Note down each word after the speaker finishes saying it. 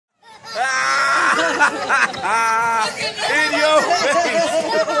In your face.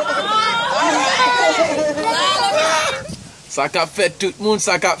 Sakat fet tout moun,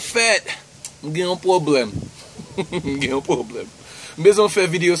 sakat fet. Mgen yon problem. Mgen yon problem. Bezon fè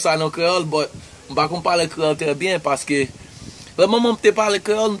video sa nan kreol, but mba kon pale kreol très bien paske le maman mte pale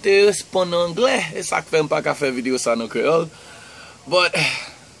kreol, mte respond en anglais. E sak fè mpa ka fè video sa nan kreol. But,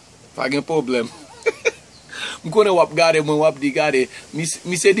 pa gen problem. Mkone wap gade, mwen wap di gade.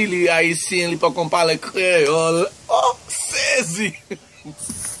 Mi se di li Haitien li pa kon pale kreol. Oh, sezi.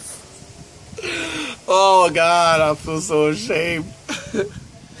 Oh God, I feel so ashamed.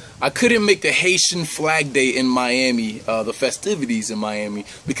 I couldn't make the Haitian Flag Day in Miami, the festivities in Miami,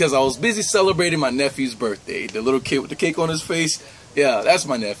 because I was busy celebrating my nephew's birthday. The little kid with the cake on his face, yeah, that's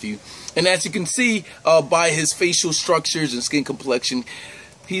my nephew. And as you can see by his facial structures and skin complexion,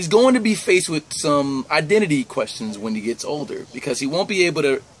 he's going to be faced with some identity questions when he gets older, because he won't be able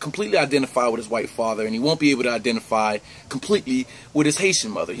to completely identify with his white father, and he won't be able to identify completely with his Haitian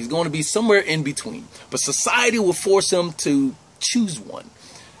mother. He's going to be somewhere in between. But society will force him to choose one.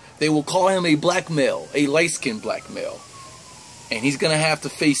 They will call him a black male, a light-skinned black male. And he's going to have to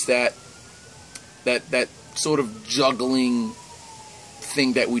face that sort of juggling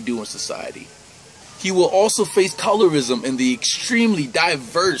thing that we do in society. He will also face colorism in the extremely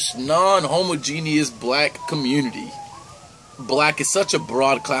diverse, non-homogeneous black community. Black is such a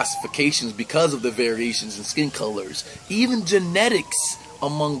broad classification because of the variations in skin colors. Even genetics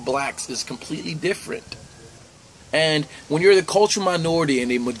among blacks is completely different. And when you're the cultural minority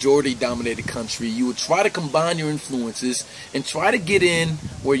in a majority-dominated country, you will try to combine your influences and try to get in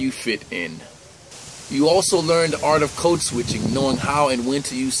where you fit in. You also learn the art of code switching, knowing how and when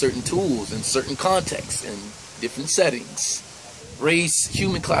to use certain tools in certain contexts and different settings. Race,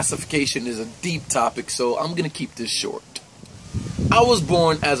 human classification is a deep topic, so I'm going to keep this short. I was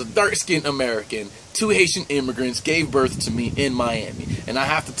born as a dark-skinned American. 2 Haitian immigrants gave birth to me in Miami. And I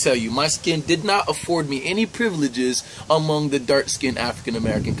have to tell you, my skin did not afford me any privileges among the dark-skinned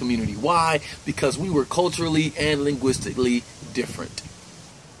African-American community. Why? Because we were culturally and linguistically different.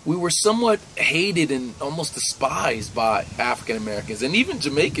 We were somewhat hated and almost despised by African-Americans and even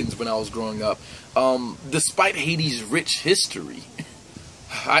Jamaicans when I was growing up, despite Haiti's rich history.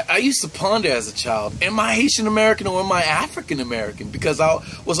 I used to ponder as a child, am I Haitian-American or am I African-American? Because I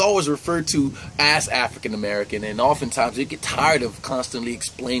was always referred to as African-American, and oftentimes you get tired of constantly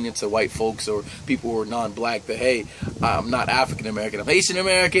explaining to white folks or people who are non-black that, hey, I'm not African-American, I'm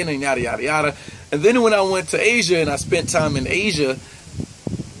Haitian-American, and yada, yada, yada. And then when I went to Asia and I spent time in Asia,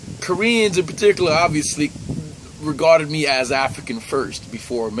 Koreans in particular obviously regarded me as African first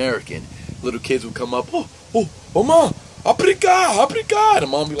before American. Little kids would come up, oh, mom. Aprika.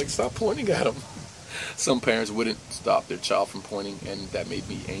 And mom would be like, stop pointing at him. Some parents wouldn't stop their child from pointing, and that made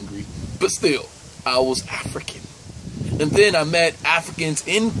me angry. But still, I was African. And then I met Africans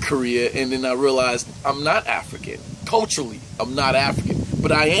in Korea, and then I realized I'm not African. Culturally, I'm not African.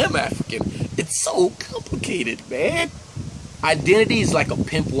 But I am African. It's so complicated, man. Identity is like a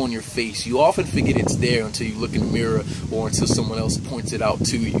pimple on your face. You often forget it's there until you look in the mirror or until someone else points it out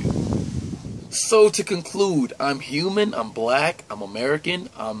to you. So to conclude, I'm human, I'm black, I'm American,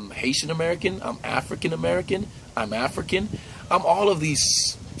 I'm Haitian-American, I'm African-American, I'm African. I'm all of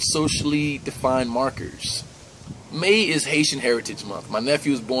these socially defined markers. May is Haitian Heritage Month. My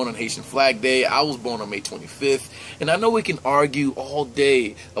nephew was born on Haitian Flag Day. I was born on May 25th. And I know we can argue all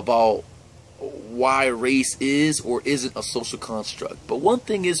day about why race is or isn't a social construct. But one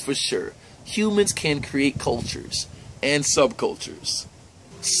thing is for sure, humans can create cultures and subcultures.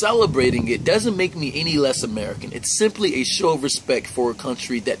 Celebrating it doesn't make me any less American. It's simply a show of respect for a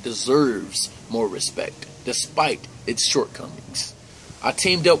country that deserves more respect, despite its shortcomings. I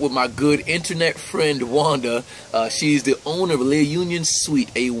teamed up with my good internet friend Wanda. She's the owner of Le Union Suite,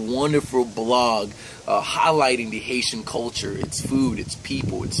 a wonderful blog highlighting the Haitian culture, its food, its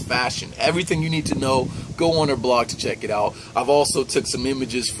people, its fashion, everything you need to know. Go on her blog to check it out. I've also took some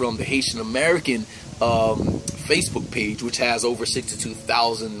images from the Haitian-American Facebook page, which has over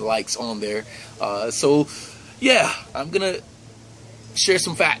 62,000 likes on there. So yeah, I'm gonna share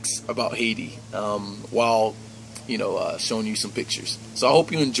some facts about Haiti while showing you some pictures. So I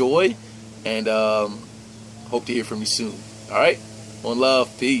hope you enjoy, and hope to hear from you soon. All right, one love,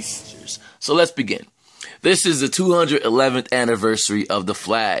 peace. So let's begin. This is the 211th anniversary of the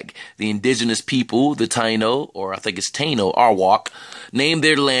flag. The indigenous people, the Taino, or I think it's Taino, Arawak, named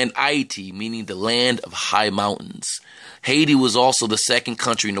their land Haiti, meaning the land of high mountains. Haiti was also the second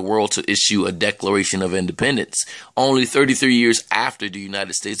country in the world to issue a Declaration of Independence, only 33 years after the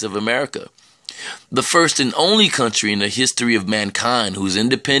United States of America. The first and only country in the history of mankind whose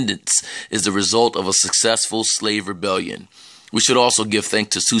independence is the result of a successful slave rebellion. We should also give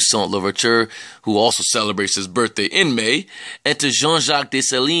thanks to Toussaint Louverture, who also celebrates his birthday in May, and to Jean-Jacques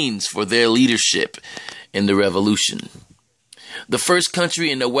Dessalines for their leadership in the revolution. The first country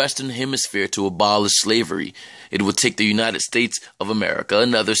in the Western Hemisphere to abolish slavery, it would take the United States of America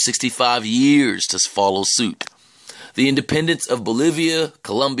another 65 years to follow suit. The independence of Bolivia,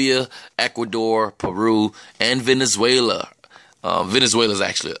 Colombia, Ecuador, Peru, and Venezuela, Venezuela is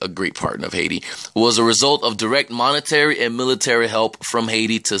actually a great partner of Haiti, was a result of direct monetary and military help from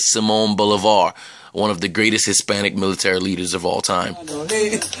Haiti to Simón Bolívar, one of the greatest Hispanic military leaders of all time. It's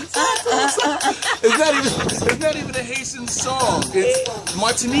not even a Haitian song. It's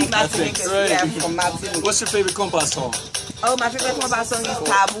Martinique, I think. Right. Yeah, from Martinique. What's your favorite compas song? Oh, my favorite compas song is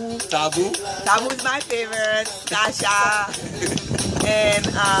Taboo. Taboo? Taboo is my favorite. Stasha. And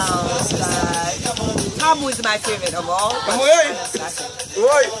Taboo is my favorite of all.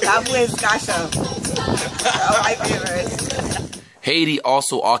 Taboo and Stasha are my favorites. Haiti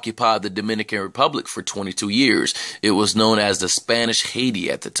also occupied the Dominican Republic for 22 years. It was known as the Spanish Haiti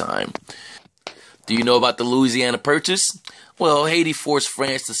at the time. Do you know about the Louisiana Purchase? Well, Haiti forced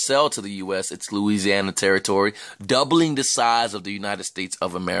France to sell to the U.S. its Louisiana territory, doubling the size of the United States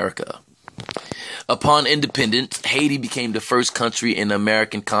of America. Upon independence, Haiti became the first country in the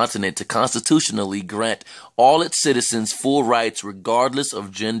American continent to constitutionally grant all its citizens full rights regardless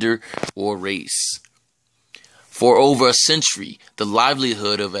of gender or race. For over a century, the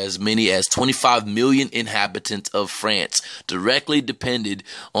livelihood of as many as 25 million inhabitants of France directly depended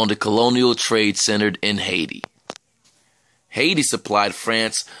on the colonial trade centered in Haiti. Haiti supplied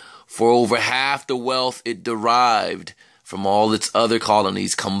France for over half the wealth it derived from all its other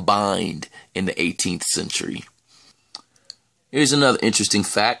colonies combined in the 18th century. Here's another interesting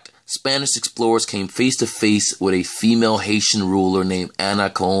fact. Spanish explorers came face to face with a female Haitian ruler named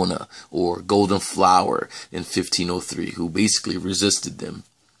Anacaona, or Golden Flower, in 1503, who basically resisted them.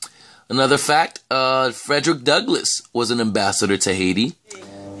 Another fact, Frederick Douglass was an ambassador to Haiti.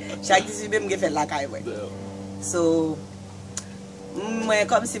 So,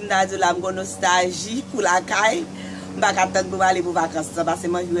 comme si I'm going to nostalgie pour la caille.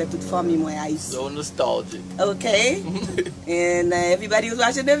 So nostalgic. Okay. And everybody who's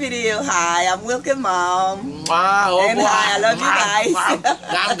watching the video, hi, I'm Wilk's mom. Wow, and hi, I love you guys.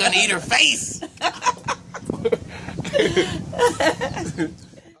 Now I'm gonna eat her face.